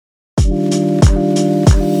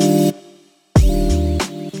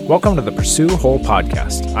Welcome to the Pursue Whole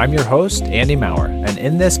podcast. I'm your host, Andy Maurer, and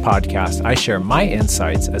in this podcast, I share my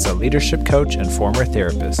insights as a leadership coach and former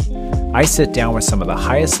therapist. I sit down with some of the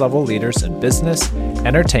highest level leaders in business,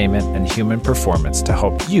 entertainment, and human performance to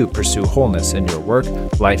help you pursue wholeness in your work,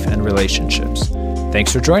 life, and relationships.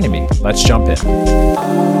 Thanks for joining me. Let's jump in.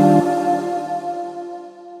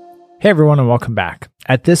 Hey everyone, and welcome back.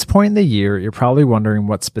 At this point in the year, you're probably wondering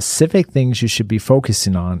what specific things you should be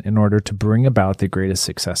focusing on in order to bring about the greatest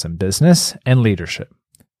success in business and leadership.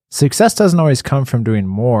 Success doesn't always come from doing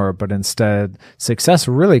more, but instead, success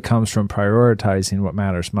really comes from prioritizing what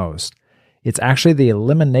matters most. It's actually the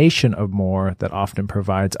elimination of more that often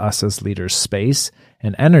provides us as leaders space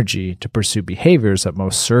and energy to pursue behaviors that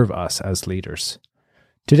most serve us as leaders.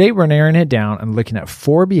 Today, we're narrowing it down and looking at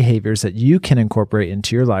 4 behaviors that you can incorporate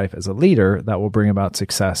into your life as a leader that will bring about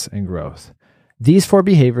success and growth. These 4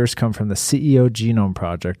 behaviors come from the CEO Genome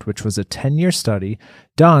Project, which was a 10-year study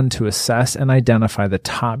done to assess and identify the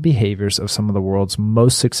top behaviors of some of the world's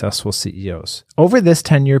most successful CEOs. Over this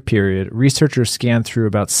 10-year period, researchers scanned through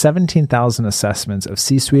about 17,000 assessments of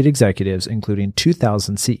C-suite executives, including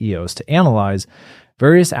 2,000 CEOs, to analyze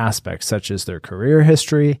various aspects such as their career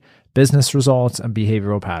history, business results, and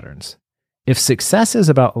behavioral patterns. If success is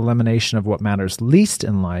about elimination of what matters least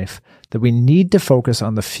in life, then we need to focus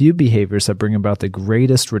on the few behaviors that bring about the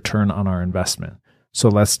greatest return on our investment. So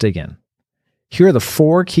let's dig in. Here are the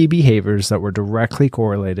 4 key behaviors that were directly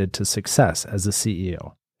correlated to success as a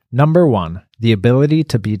CEO. Number 1, the ability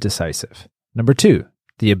to be decisive. Number 2,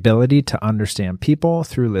 the ability to understand people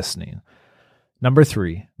through listening. Number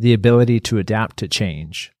 3, the ability to adapt to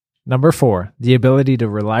change. Number 4, the ability to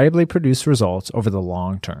reliably produce results over the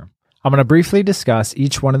long term. I'm going to briefly discuss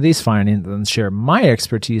each one of these findings and share my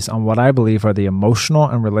expertise on what I believe are the emotional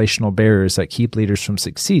and relational barriers that keep leaders from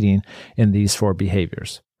succeeding in these 4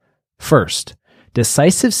 behaviors. First,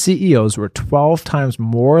 decisive CEOs were 12 times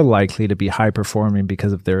more likely to be high performing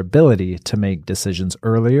because of their ability to make decisions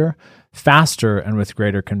earlier, faster, and with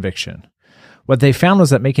greater conviction. What they found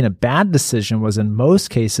was that making a bad decision was in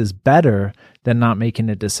most cases better than not making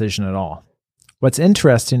a decision at all. What's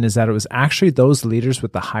interesting is that it was actually those leaders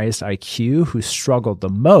with the highest IQ who struggled the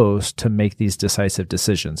most to make these decisive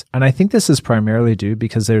decisions. And I think this is primarily due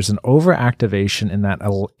because there's an overactivation in that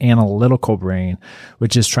analytical brain,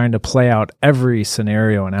 which is trying to play out every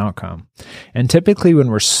scenario and outcome. And typically when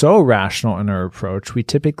we're so rational in our approach, we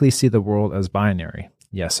typically see the world as binary.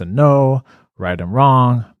 Yes and no, right and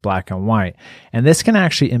wrong, black and white. And this can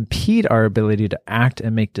actually impede our ability to act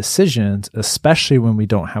and make decisions, especially when we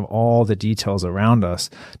don't have all the details around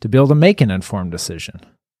us to be able to make an informed decision.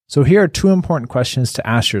 So here are 2 important questions to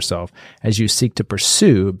ask yourself as you seek to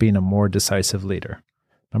pursue being a more decisive leader.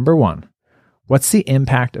 Number 1, what's the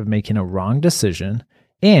impact of making a wrong decision,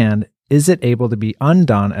 and is it able to be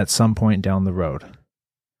undone at some point down the road?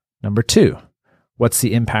 Number 2, what's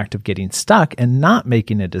the impact of getting stuck and not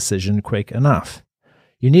making a decision quick enough?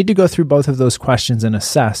 You need to go through both of those questions and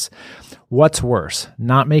assess what's worse,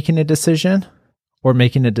 not making a decision or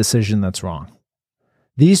making a decision that's wrong.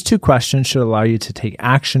 These 2 questions should allow you to take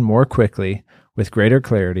action more quickly, with greater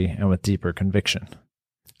clarity, and with deeper conviction.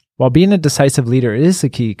 While being a decisive leader is a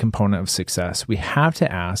key component of success, we have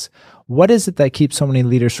to ask, what is it that keeps so many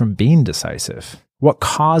leaders from being decisive? What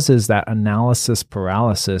causes that analysis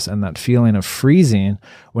paralysis and that feeling of freezing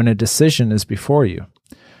when a decision is before you?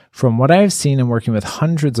 From what I've seen in working with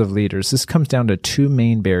hundreds of leaders, this comes down to 2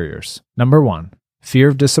 main barriers. Number 1, fear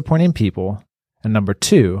of disappointing people, and number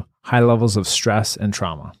 2, high levels of stress and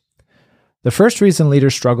trauma. The first reason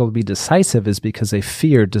leaders struggle to be decisive is because they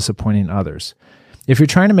fear disappointing others. If you're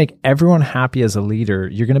trying to make everyone happy as a leader,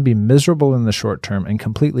 you're going to be miserable in the short term and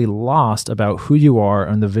completely lost about who you are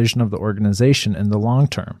and the vision of the organization in the long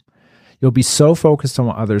term. You'll be so focused on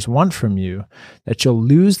what others want from you that you'll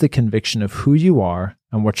lose the conviction of who you are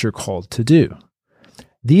and what you're called to do.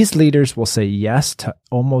 These leaders will say yes to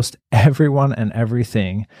almost everyone and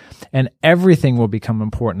everything will become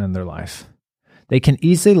important in their life. They can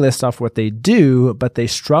easily list off what they do, but they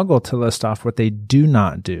struggle to list off what they do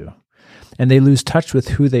not do. And they lose touch with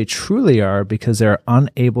who they truly are because they're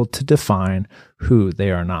unable to define who they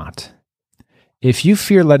are not. If you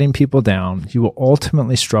fear letting people down, you will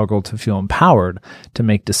ultimately struggle to feel empowered to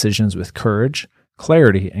make decisions with courage,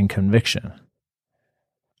 clarity, and conviction.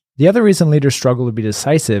 The other reason leaders struggle to be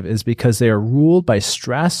decisive is because they are ruled by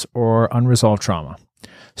stress or unresolved trauma.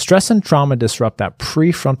 Stress and trauma disrupt that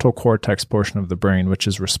prefrontal cortex portion of the brain, which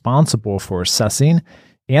is responsible for assessing,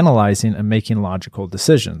 analyzing and making logical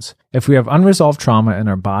decisions. If we have unresolved trauma in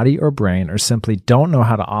our body or brain, or simply don't know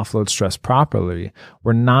how to offload stress properly,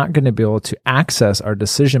 we're not going to be able to access our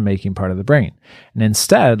decision-making part of the brain. And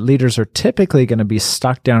instead, leaders are typically going to be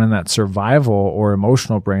stuck down in that survival or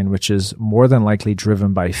emotional brain, which is more than likely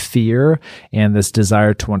driven by fear and this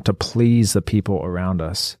desire to want to please the people around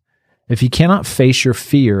us. If you cannot face your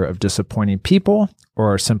fear of disappointing people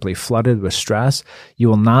or are simply flooded with stress, you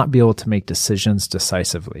will not be able to make decisions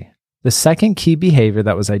decisively. The second key behavior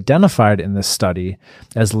that was identified in this study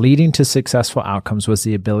as leading to successful outcomes was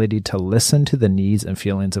the ability to listen to the needs and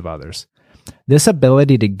feelings of others. This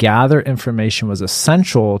ability to gather information was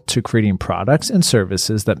essential to creating products and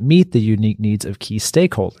services that meet the unique needs of key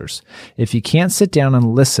stakeholders. If you can't sit down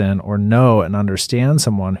and listen or know and understand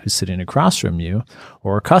someone who's sitting across from you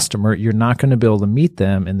or a customer, you're not going to be able to meet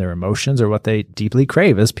them in their emotions or what they deeply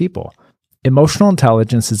crave as people. Emotional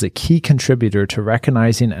intelligence is a key contributor to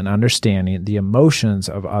recognizing and understanding the emotions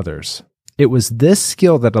of others. It was this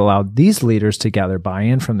skill that allowed these leaders to gather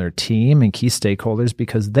buy-in from their team and key stakeholders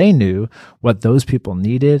because they knew what those people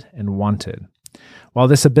needed and wanted. While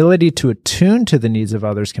this ability to attune to the needs of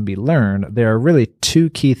others can be learned, there are really two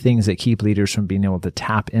key things that keep leaders from being able to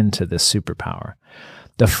tap into this superpower.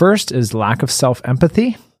 The first is lack of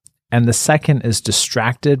self-empathy, and the second is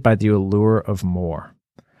distracted by the allure of more.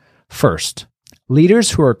 First,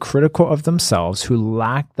 leaders who are critical of themselves, who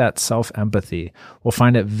lack that self-empathy, will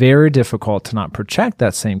find it very difficult to not project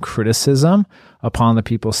that same criticism upon the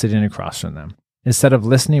people sitting across from them. Instead of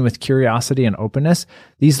listening with curiosity and openness,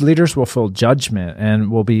 these leaders will feel judgment and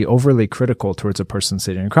will be overly critical towards a person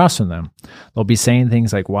sitting across from them. They'll be saying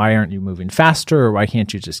things like, why aren't you moving faster? Or why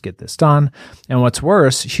can't you just get this done? And what's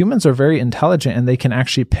worse, humans are very intelligent and they can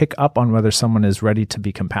actually pick up on whether someone is ready to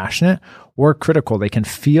be compassionate or critical. They can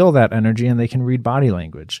feel that energy and they can read body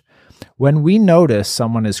language. When we notice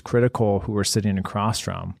someone is critical who we're sitting across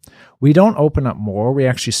from, we don't open up more. We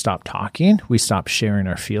actually stop talking. We stop sharing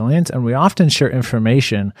our feelings, and we often share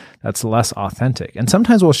information that's less authentic. And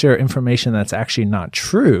sometimes we'll share information that's actually not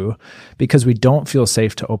true because we don't feel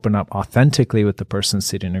safe to open up authentically with the person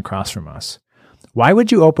sitting across from us. Why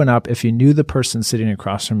would you open up if you knew the person sitting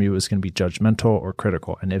across from you was going to be judgmental or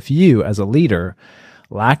critical? And if you, as a leader,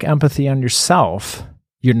 lack empathy on yourself,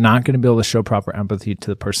 you're not going to be able to show proper empathy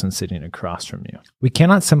to the person sitting across from you. We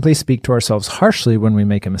cannot simply speak to ourselves harshly when we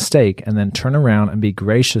make a mistake and then turn around and be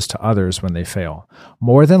gracious to others when they fail.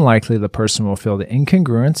 More than likely, the person will feel the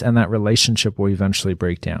incongruence and that relationship will eventually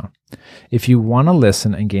break down. If you want to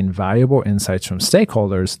listen and gain valuable insights from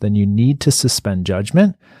stakeholders, then you need to suspend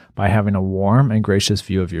judgment by having a warm and gracious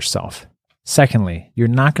view of yourself. Secondly, you're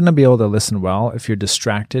not going to be able to listen well if you're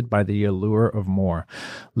distracted by the allure of more.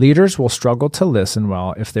 Leaders will struggle to listen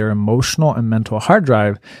well if their emotional and mental hard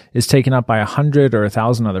drive is taken up by 100 or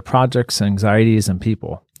 1,000 other projects, anxieties, and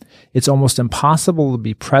people. It's almost impossible to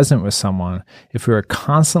be present with someone if we are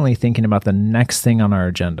constantly thinking about the next thing on our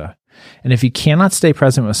agenda. And if you cannot stay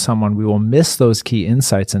present with someone, we will miss those key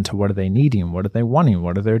insights into what are they needing, what are they wanting,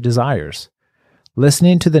 what are their desires.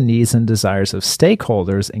 Listening to the needs and desires of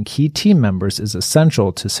stakeholders and key team members is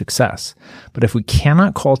essential to success. But if we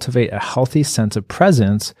cannot cultivate a healthy sense of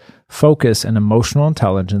presence, focus, and emotional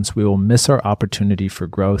intelligence, we will miss our opportunity for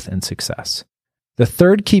growth and success. The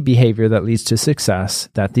third key behavior that leads to success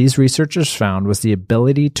that these researchers found was the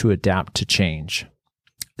ability to adapt to change.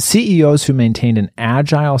 CEOs who maintained an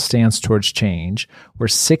agile stance towards change were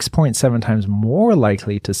 6.7 times more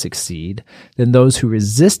likely to succeed than those who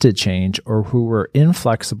resisted change or who were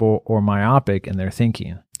inflexible or myopic in their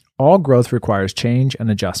thinking. All growth requires change and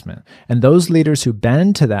adjustment, and those leaders who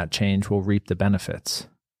bend to that change will reap the benefits.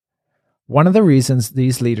 One of the reasons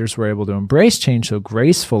these leaders were able to embrace change so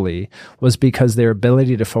gracefully was because their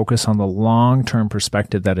ability to focus on the long-term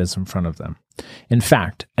perspective that is in front of them. In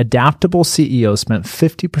fact, adaptable CEOs spent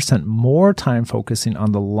 50% more time focusing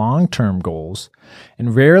on the long-term goals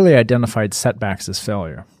and rarely identified setbacks as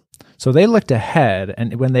failure. So they looked ahead,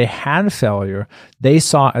 and when they had failure, they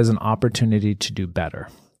saw it as an opportunity to do better.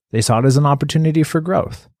 They saw it as an opportunity for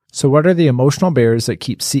growth. So what are the emotional barriers that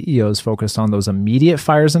keep CEOs focused on those immediate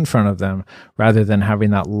fires in front of them rather than having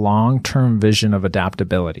that long-term vision of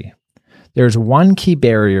adaptability? There's one key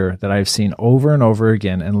barrier that I've seen over and over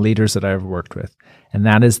again in leaders that I've worked with, and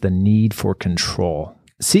that is the need for control.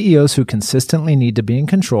 CEOs who consistently need to be in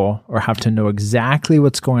control or have to know exactly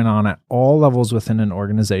what's going on at all levels within an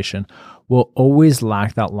organization will always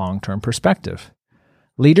lack that long-term perspective.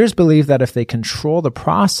 Leaders believe that if they control the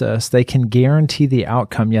process, they can guarantee the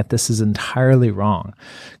outcome, yet this is entirely wrong.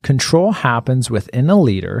 Control happens within a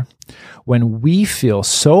leader when we feel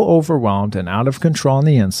so overwhelmed and out of control on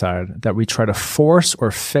the inside that we try to force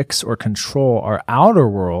or fix or control our outer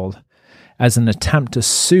world as an attempt to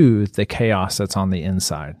soothe the chaos that's on the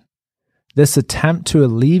inside. This attempt to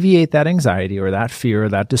alleviate that anxiety or that fear or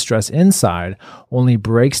that distress inside only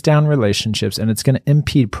breaks down relationships, and it's going to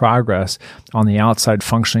impede progress on the outside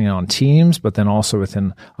functioning on teams, but then also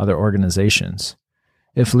within other organizations.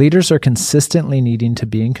 If leaders are consistently needing to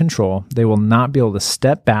be in control, they will not be able to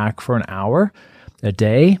step back for an hour, a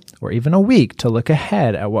day, or even a week to look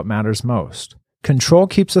ahead at what matters most. Control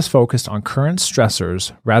keeps us focused on current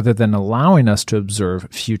stressors rather than allowing us to observe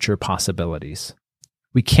future possibilities.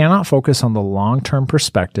 We cannot focus on the long-term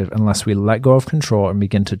perspective unless we let go of control and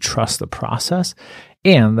begin to trust the process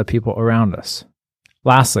and the people around us.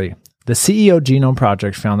 Lastly, the CEO Genome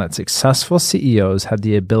Project found that successful CEOs had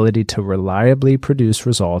the ability to reliably produce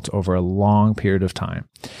results over a long period of time.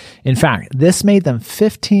 In fact, this made them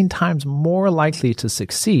 15 times more likely to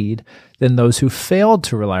succeed than those who failed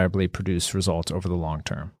to reliably produce results over the long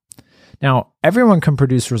term. Now, everyone can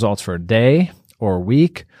produce results for a day or a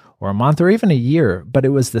week or a month or even a year, but it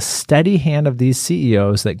was the steady hand of these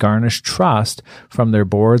CEOs that garnished trust from their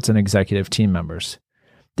boards and executive team members.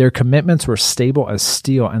 Their commitments were stable as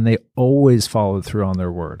steel, and they always followed through on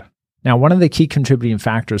their word. Now, one of the key contributing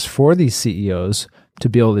factors for these CEOs to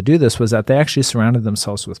be able to do this was that they actually surrounded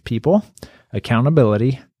themselves with people,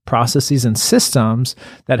 accountability, processes, and systems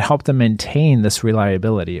that helped them maintain this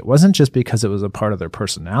reliability. It wasn't just because it was a part of their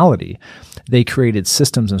personality. They created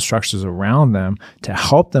systems and structures around them to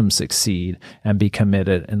help them succeed and be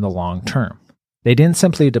committed in the long term. They didn't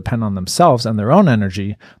simply depend on themselves and their own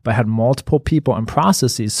energy, but had multiple people and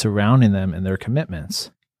processes surrounding them in their commitments.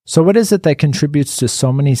 So what is it that contributes to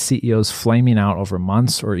so many CEOs flaming out over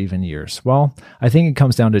months or even years? Well, I think it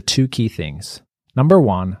comes down to two key things. Number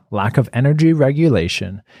one, lack of energy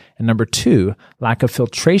regulation. And number two, lack of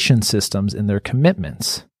filtration systems in their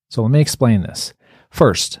commitments. So let me explain this.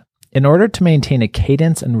 First, in order to maintain a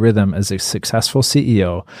cadence and rhythm as a successful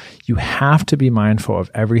CEO, you have to be mindful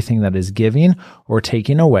of everything that is giving or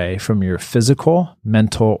taking away from your physical,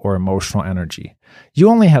 mental, or emotional energy. You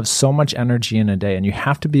only have so much energy in a day, and you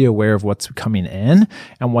have to be aware of what's coming in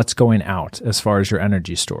and what's going out as far as your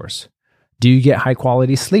energy stores. Do you get high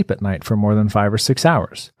quality sleep at night for more than 5 or 6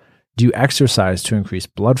 hours? Do you exercise to increase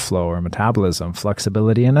blood flow or metabolism,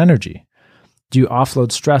 flexibility, and energy? Do you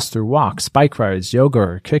offload stress through walks, bike rides, yoga,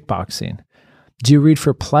 or kickboxing? Do you read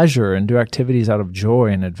for pleasure and do activities out of joy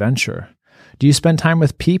and adventure? Do you spend time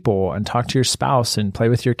with people and talk to your spouse and play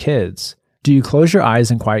with your kids? Do you close your eyes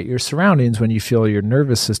and quiet your surroundings when you feel your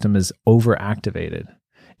nervous system is overactivated?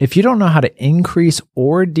 If you don't know how to increase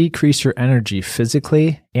or decrease your energy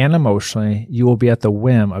physically and emotionally, you will be at the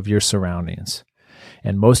whim of your surroundings.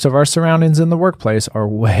 And most of our surroundings in the workplace are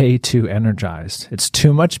way too energized. It's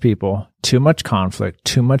too much people, too much conflict,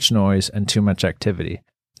 too much noise, and too much activity.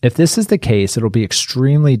 If this is the case, it'll be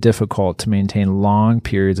extremely difficult to maintain long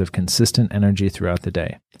periods of consistent energy throughout the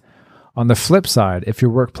day. On the flip side, if your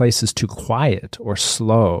workplace is too quiet or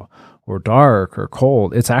slow or dark or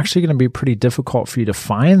cold, it's actually going to be pretty difficult for you to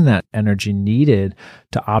find that energy needed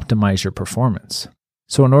to optimize your performance.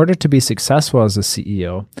 So in order to be successful as a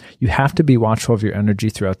CEO, you have to be watchful of your energy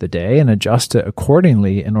throughout the day and adjust it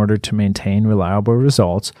accordingly in order to maintain reliable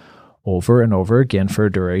results over and over again for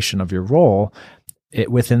a duration of your role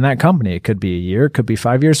within that company. It could be a year, it could be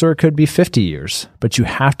 5 years, or it could be 50 years. But you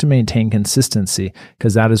have to maintain consistency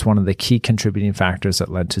because that is one of the key contributing factors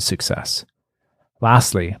that led to success.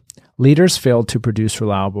 Lastly, leaders failed to produce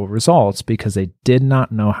reliable results because they did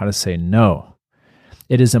not know how to say no.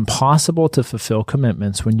 It is impossible to fulfill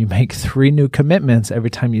commitments when you make 3 new commitments every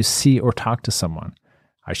time you see or talk to someone.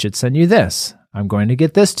 I should send you this. I'm going to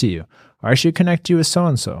get this to you. Or I should connect you with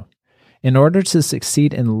so-and-so. In order to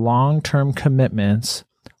succeed in long-term commitments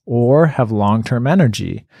or have long-term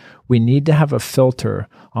energy, we need to have a filter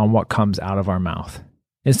on what comes out of our mouth.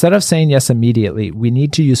 Instead of saying yes immediately, we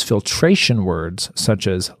need to use filtration words such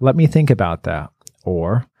as, let me think about that,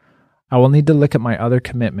 or I will need to look at my other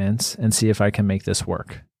commitments and see if I can make this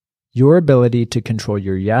work. Your ability to control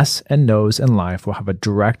your yes and no's in life will have a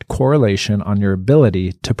direct correlation on your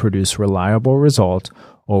ability to produce reliable results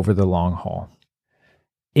over the long haul.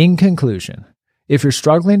 In conclusion, if you're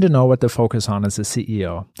struggling to know what to focus on as a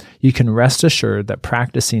CEO, you can rest assured that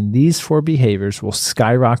practicing these 4 behaviors will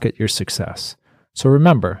skyrocket your success. So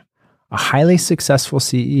remember, a highly successful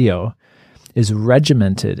CEO is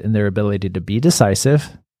regimented in their ability to be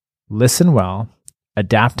decisive, listen well,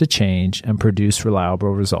 adapt to change, and produce reliable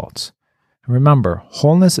results. Remember,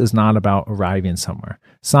 wholeness is not about arriving somewhere.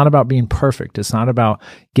 It's not about being perfect. It's not about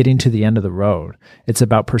getting to the end of the road. It's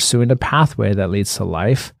about pursuing a pathway that leads to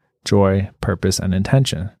life, joy, purpose, and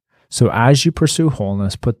intention. So as you pursue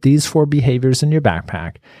wholeness, put these 4 behaviors in your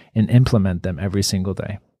backpack and implement them every single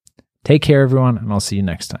day. Take care, everyone, and I'll see you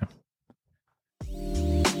next time.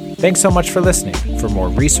 Thanks so much for listening. For more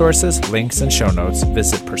resources, links, and show notes,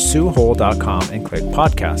 visit pursuewhole.com and click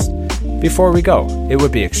podcast. Before we go, it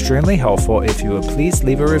would be extremely helpful if you would please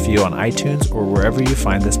leave a review on iTunes or wherever you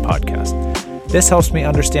find this podcast. This helps me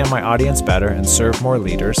understand my audience better and serve more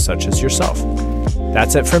leaders such as yourself.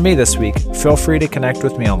 That's it for me this week. Feel free to connect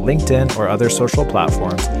with me on LinkedIn or other social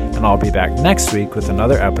platforms, and I'll be back next week with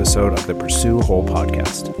another episode of the Pursue Whole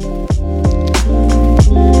podcast.